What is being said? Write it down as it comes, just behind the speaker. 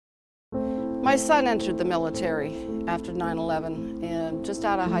My son entered the military after 9/11 and just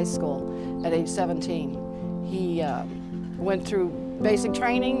out of high school at age 17. He went through basic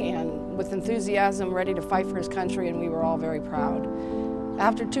training and with enthusiasm ready to fight for his country, and we were all very proud.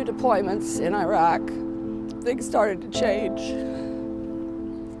 After 2 deployments in Iraq, things started to change.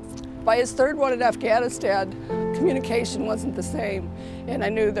 By his 3rd one in Afghanistan, communication wasn't the same, and I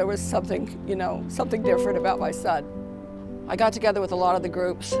knew there was something, something different about my son. I got together with a lot of the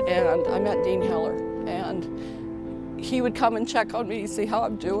groups, and I met Dean Heller, and he would come and check on me, see how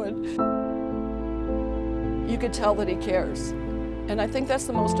I'm doing. You could tell that he cares. And I think that's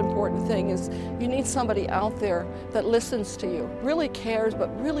the most important thing, is you need somebody out there that listens to you, really cares, but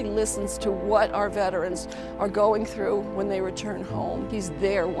really listens to what our veterans are going through when they return home. He's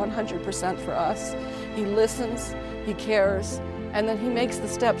there 100% for us. He listens, he cares, and then he makes the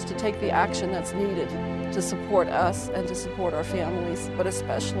steps to take the action that's needed to support us and to support our families, but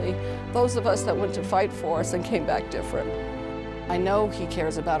especially those of us that went to fight for us and came back different. I know he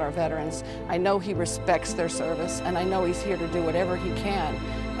cares about our veterans. I know he respects their service, and I know he's here to do whatever he can,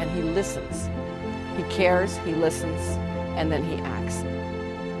 and he listens. He cares, he listens, and then he acts.